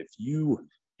for. But if you,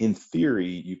 in theory,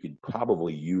 you could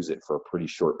probably use it for a pretty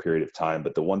short period of time.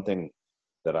 But the one thing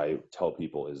that I tell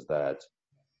people is that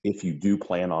if you do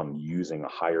plan on using a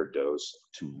higher dose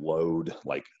to load,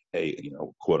 like a,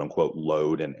 quote unquote,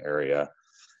 load an area,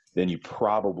 then you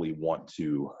probably want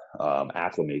to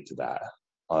acclimate to that.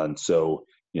 And so,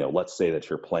 let's say that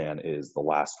your plan is the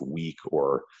last week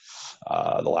or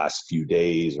the last few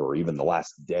days or even the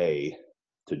last day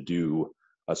to do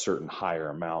a certain higher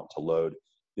amount to load,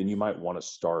 then you might want to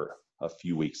start a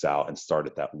few weeks out and start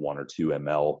at that 1 or 2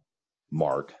 ml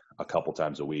mark a couple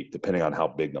times a week, depending on how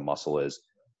big the muscle is,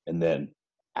 and then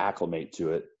acclimate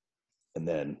to it and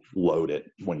then load it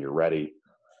when you're ready.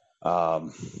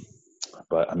 But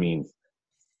I mean,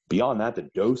 beyond that, the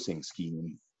dosing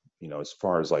scheme, as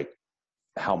far as like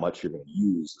how much you're going to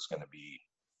use is going to be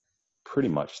pretty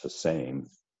much the same.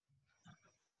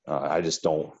 I just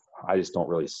don't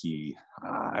really see.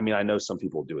 I mean, I know some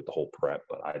people do it the whole prep,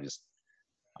 but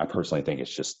I personally think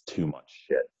it's just too much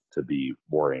shit to be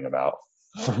worrying about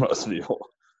for most people.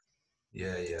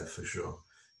 Yeah, for sure.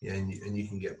 Yeah, and you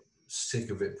can get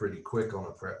sick of it pretty quick on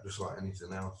a prep, just like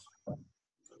anything else.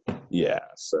 Yeah,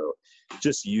 so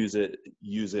just use it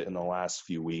in the last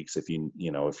few weeks if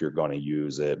if you're going to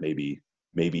use it, maybe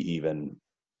even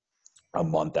a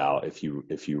month out if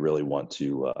you really want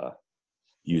to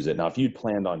use it. Now, if you'd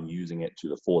planned on using it to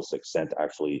the fullest extent to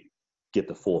actually get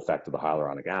the full effect of the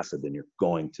hyaluronic acid, then you're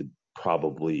going to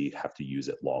probably have to use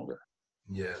it longer.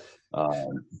 Yeah.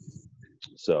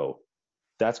 So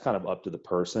that's kind of up to the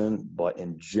person, but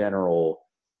in general,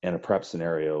 in a prep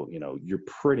scenario, you're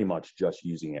pretty much just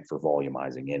using it for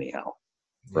volumizing anyhow,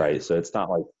 right? Yeah. So it's not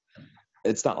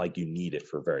like you need it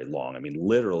for very long. I mean,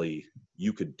 literally,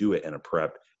 you could do it in a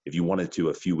prep. If you wanted to,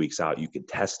 a few weeks out, you could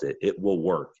test it. It will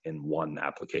work in one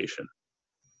application,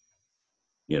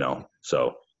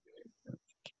 so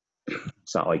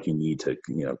it's not like you need to,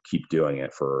 keep doing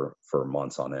it for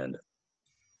months on end.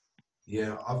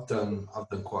 Yeah, I've done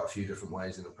quite a few different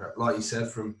ways in the prep. Like you said,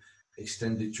 from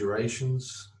extended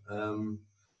durations.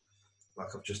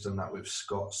 Like I've just done that with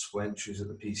Scott Swench, who's at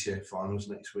the PCA finals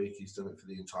next week. He's done it for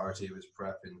the entirety of his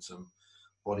prep in some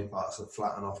body parts that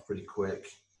flatten off pretty quick.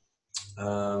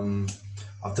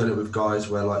 I've done it with guys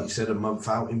where, like you said, a month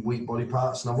out in weak body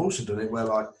parts. And I've also done it where,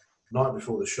 like, night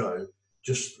before the show,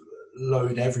 just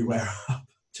load everywhere up,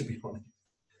 to be honest.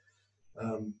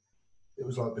 It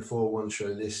was like before one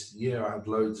show this year, I had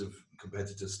loads of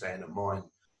competitors staying at mine.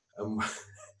 And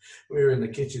we were in the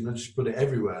kitchen and just put it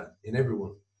everywhere, in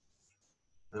everyone.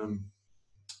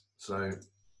 So,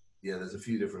 yeah, there's a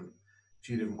few different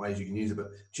ways you can use it.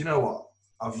 But do you know what?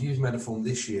 I've used Medaform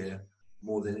this year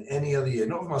more than any other year,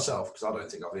 not for myself, because I don't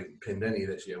think I've even pinned any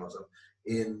this year myself,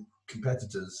 in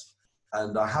competitors.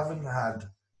 And I haven't had,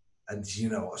 and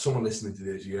someone listening to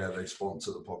this, they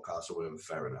sponsor the podcast or whatever,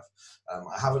 fair enough.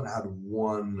 I haven't had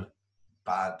one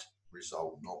bad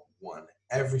result, not one.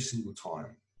 Every single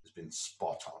time has been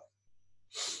spot on.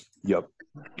 Yep.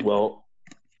 Well,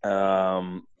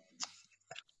 I'm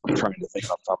trying to think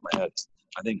off the top of my head.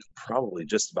 I think probably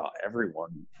just about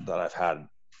everyone that I've had,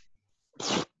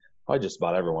 probably just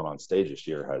about everyone on stage this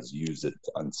year has used it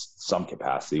on some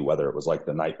capacity, whether it was like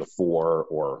the night before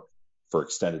or for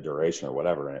extended duration or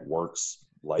whatever, and it works.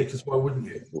 Like, because why wouldn't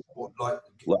you? Give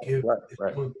me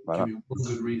one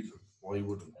good reason why you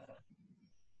wouldn't.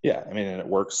 Yeah, I mean, and it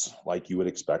works like you would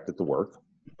expect it to work,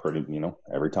 pretty,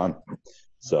 every time.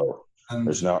 So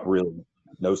there's not really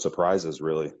no surprises,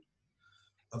 really.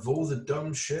 Of all the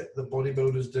dumb shit that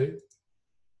bodybuilders do,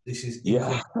 this is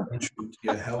inconsequential to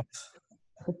your health.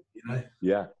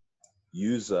 Yeah.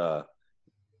 Use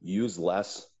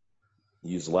less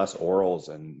orals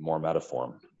and more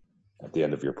Medaform at the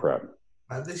end of your prep.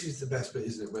 And this is the best bit,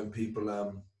 isn't it? When people,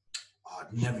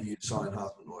 I'd never use Science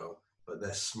Enhancement Oil, but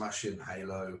they're smashing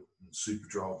Halo and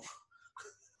Superdrol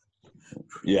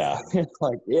Yeah.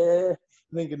 Like, yeah,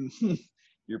 thinking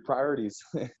your priorities.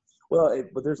 Well,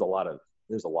 but there's a lot of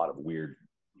weird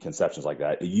conceptions like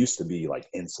that. It used to be like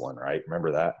insulin, right?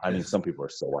 Remember that? I mean, Yes. some people are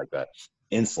still like that.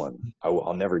 Insulin.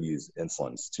 I'll never use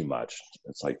insulins too much.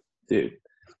 It's like, dude,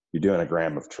 you're doing a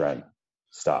gram of tren.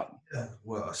 Stop. Yeah.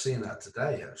 Well, I've seen that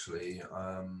today actually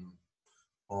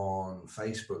on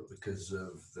Facebook because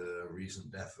of the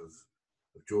recent death of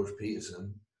George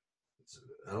Peterson.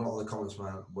 A lot of the comments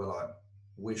were like,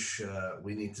 "Wish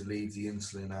we need to leave the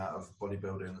insulin out of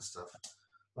bodybuilding and stuff."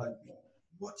 Like,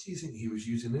 what do you think he was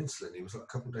using insulin? He was like a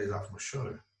couple of days after my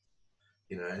show,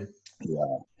 you know.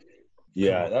 Yeah.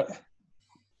 Yeah.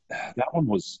 That one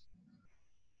was.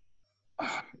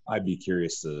 I'd be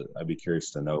curious to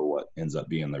know what ends up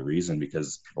being the reason,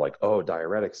 because like, oh,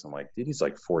 diuretics. I'm like, dude, he's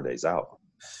like 4 days out.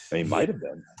 I mean, might have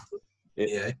been.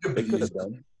 It could It could have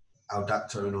been.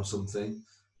 Aldactone or something.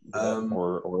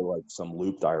 Or like some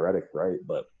loop diuretic, right?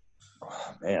 But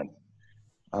man,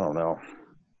 I don't know.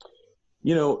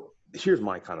 You know, here's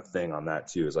my kind of thing on that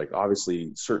too, is like,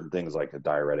 obviously certain things like a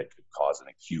diuretic could cause an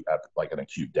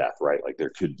acute death, right? Like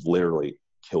there could literally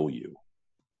kill you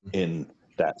in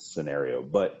that scenario.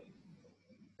 But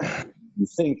you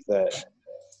think that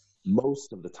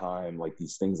most of the time, like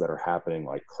these things that are happening,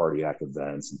 like cardiac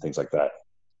events and things like that,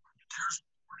 there's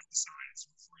warning signs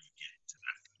before you get to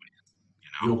that point. You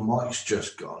know? Your mic's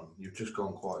just gone. You've just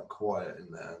gone quite quiet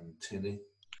in there and tinny.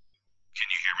 Can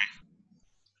you hear me?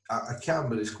 I can,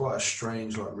 but it's quite a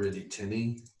strange, like really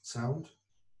tinny sound.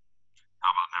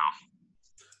 How about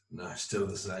now? No, still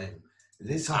the same.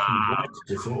 This happened once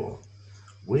before.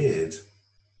 Weird.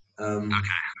 Okay, hold on.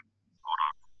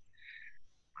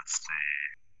 Let's see.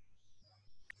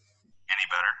 Any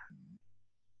better?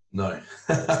 No.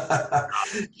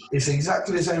 It's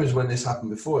exactly the same as when this happened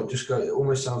before. It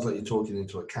almost sounds like you're talking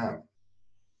into a cam.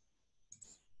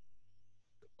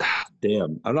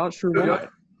 Damn, I'm not sure why.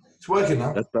 It's working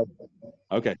now. That's better.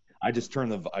 Okay, I just turned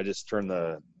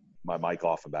my mic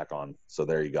off and back on. So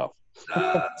there you go.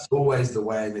 It's always the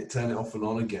way, and it turn it off and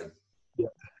on again. Yeah.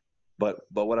 But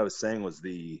what I was saying was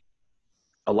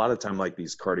a lot of time, like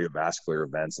these cardiovascular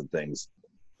events and things,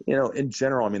 you know, in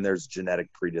general, I mean, there's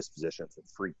genetic predispositions and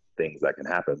freak things that can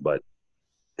happen, but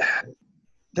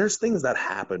there's things that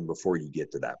happen before you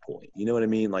get to that point. You know what I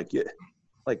mean? Like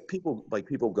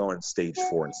people go in stage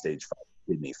 4 and stage 5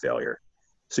 kidney failure.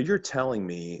 So you're telling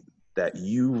me that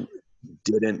you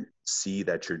didn't see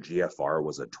that your GFR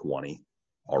was a 20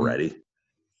 already?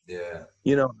 Yeah.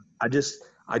 You know, I just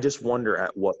wonder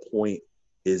at what point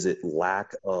is it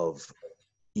lack of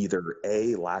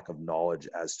lack of knowledge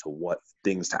as to what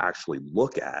things to actually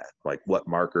look at, like what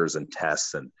markers and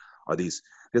tests and are these,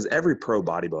 because every pro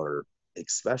bodybuilder,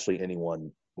 especially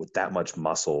anyone with that much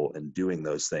muscle and doing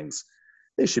those things,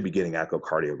 they should be getting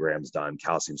echocardiograms done,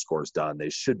 calcium scores done. They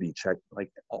should be checked,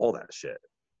 like all that shit,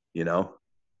 you know?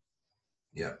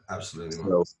 Yeah, absolutely.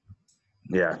 So,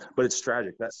 yeah, but it's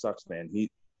tragic. That sucks, man. He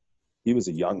was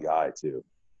a young guy too.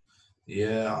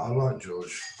 Yeah, I like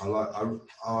George. I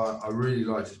really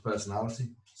liked his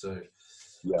personality. So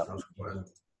yeah,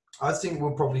 I think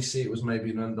we'll probably see it was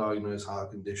maybe an undiagnosed heart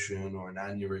condition or an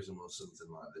aneurysm or something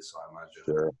like this, I imagine.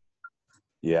 Sure.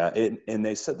 Yeah, and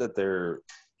they said that there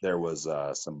was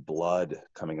some blood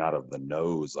coming out of the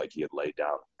nose, like he had laid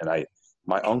down. And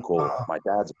my uncle, my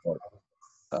dad's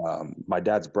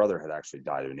brother had actually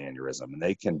died of an aneurysm, and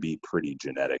they can be pretty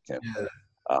genetic. And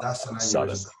that's an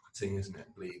aneurysm thing, isn't it?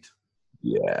 Bleed.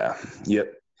 Yeah.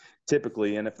 Yep.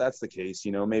 Typically, and if that's the case,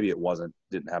 you know, maybe it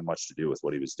didn't have much to do with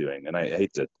what he was doing. And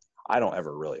I don't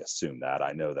ever really assume that.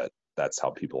 I know that that's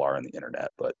how people are on the internet,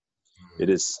 but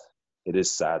it is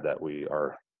sad that we're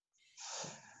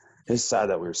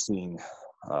seeing,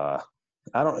 are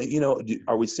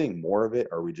we seeing more of it,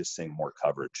 or are we just seeing more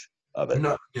coverage of it?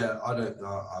 No, yeah, I don't.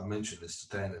 I mentioned this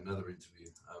today in another interview.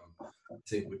 I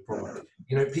think we probably,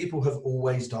 people have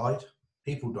always died.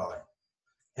 People die.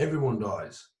 Everyone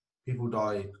dies. People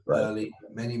die early.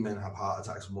 Many men have heart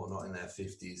attacks and whatnot in their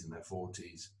 50s and their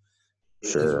 40s.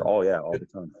 Sure. Oh yeah, all the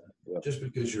time. Yeah. Just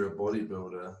because you're a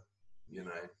bodybuilder,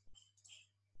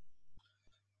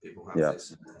 people have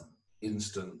this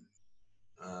instant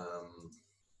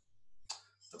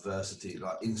adversity,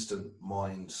 like instant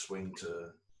mind swing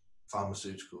to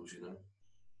pharmaceuticals,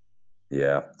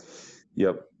 Yeah.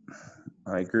 Yep.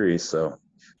 I agree. So,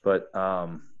 but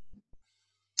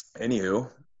anywho,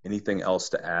 anything else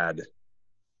to add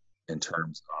in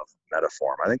terms of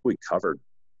Metaform? I think we covered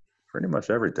pretty much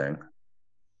everything.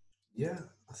 Yeah,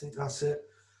 I think that's it.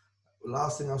 The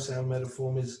last thing I'll say on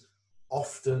Metaform is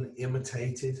often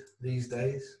imitated these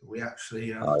days. We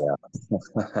actually Oh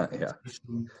yeah, yeah.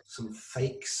 some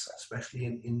fakes, especially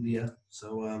in India.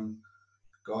 So,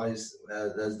 guys,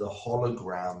 there's the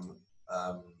hologram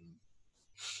that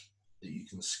you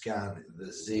can scan,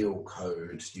 the Zeal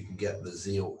code. You can get the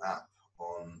Zeal app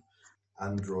on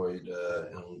Android,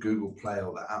 on Google Play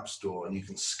or the App Store, and you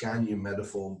can scan your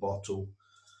Metaform bottle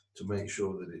to make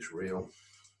sure that it's real.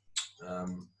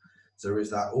 So there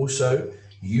is that. Also,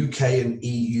 UK and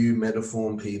EU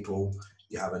Metaform people,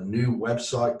 you have a new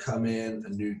website come in, a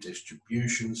new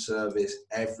distribution service,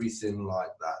 everything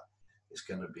like that. It's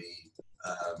going to be,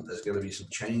 there's going to be some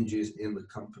changes in the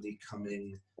company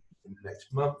coming in the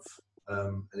next month.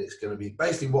 And it's going to be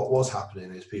basically what was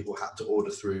happening is people had to order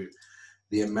through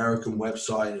the American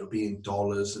website. It would be in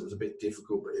dollars. It was a bit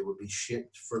difficult, but it would be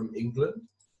shipped from England.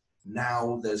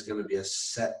 Now there's going to be a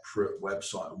separate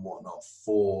website and whatnot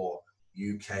for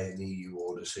UK and EU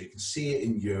orders. So you can see it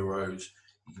in euros,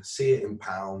 you can see it in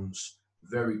pounds,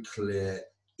 very clear,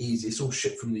 easy. It's all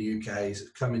shipped from the UK. It's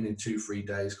coming in 2-3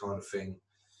 days kind of thing.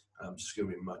 It's going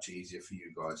to be much easier for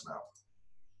you guys now.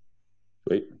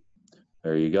 Sweet.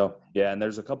 There you go. Yeah, and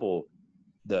there's a couple,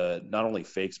 not only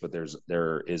fakes, but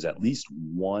there is at least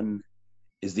one.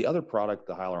 Is the other product,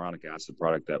 the hyaluronic acid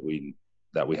product that we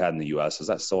had in the US, is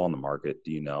that still on the market?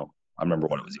 Do you know? I remember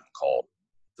what it was even called.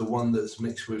 The one that's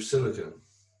mixed with silicone.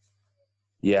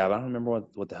 Yeah, but I don't remember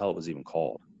what the hell it was even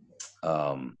called.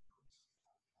 I'm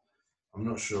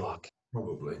not sure. Fuck.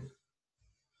 Probably.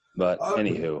 But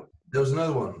anywho, there was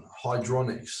another one,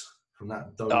 Hydronics, from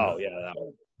that donut. Oh yeah, that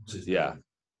one. Yeah.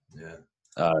 Yeah.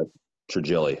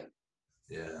 Trigilli.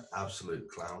 Yeah, absolute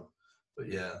clown. But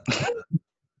yeah,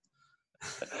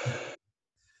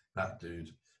 that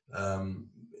dude.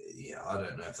 Yeah, I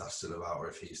don't know if that's still about or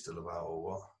if he's still about or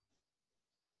what.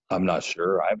 I'm not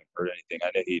sure. I haven't heard anything.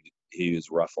 I know he was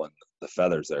ruffling the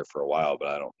feathers there for a while, but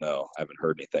I don't know. I haven't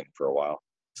heard anything for a while.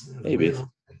 Maybe. Weird.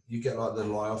 You get like the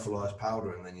lyophilized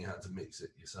powder and then you had to mix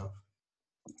it yourself.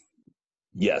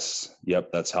 Yes.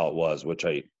 Yep. That's how it was,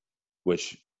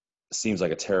 which seems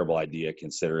like a terrible idea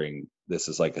considering this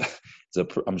is like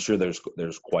I'm sure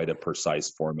there's quite a precise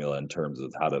formula in terms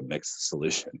of how to mix the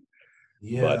solution.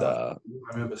 Yeah. But I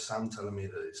remember Sam telling me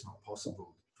that it's not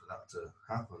possible for that to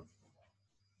happen.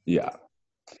 Yeah.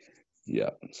 Yeah.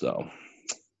 So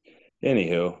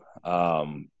anywho,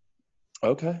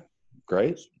 okay,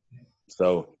 great.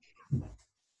 So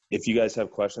if you guys have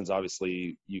questions,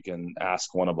 obviously you can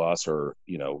ask one of us or,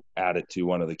 add it to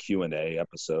one of the Q&A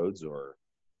episodes or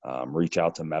reach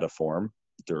out to Metaform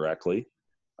directly.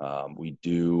 They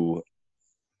do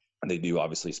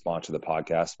obviously sponsor the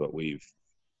podcast, but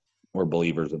we're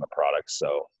believers in the product.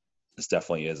 So this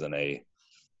definitely isn't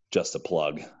just a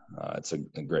plug. It's a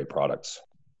great product.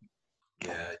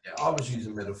 Yeah, I was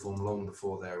using Metaform long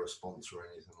before they were a sponsor or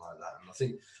anything like that. And I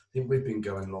think we've been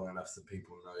going long enough that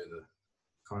people know the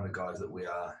kind of guys that we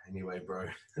are anyway, bro.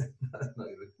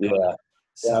 Yeah,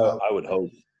 I would hope.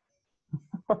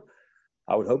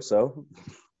 I would hope so.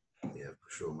 Yeah, for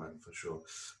sure, man, for sure.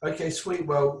 Okay, sweet.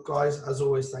 Well, guys, as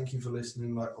always, thank you for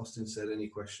listening. Like Austin said, any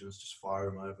questions, just fire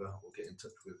them over or get in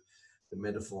touch with the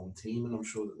Metaform team, and I'm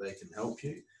sure that they can help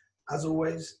you. As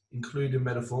always, including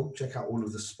Metaform, check out all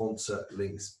of the sponsor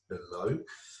links below.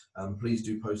 Please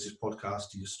do post this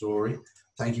podcast to your story.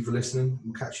 Thank you for listening.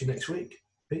 We'll catch you next week.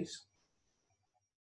 Peace.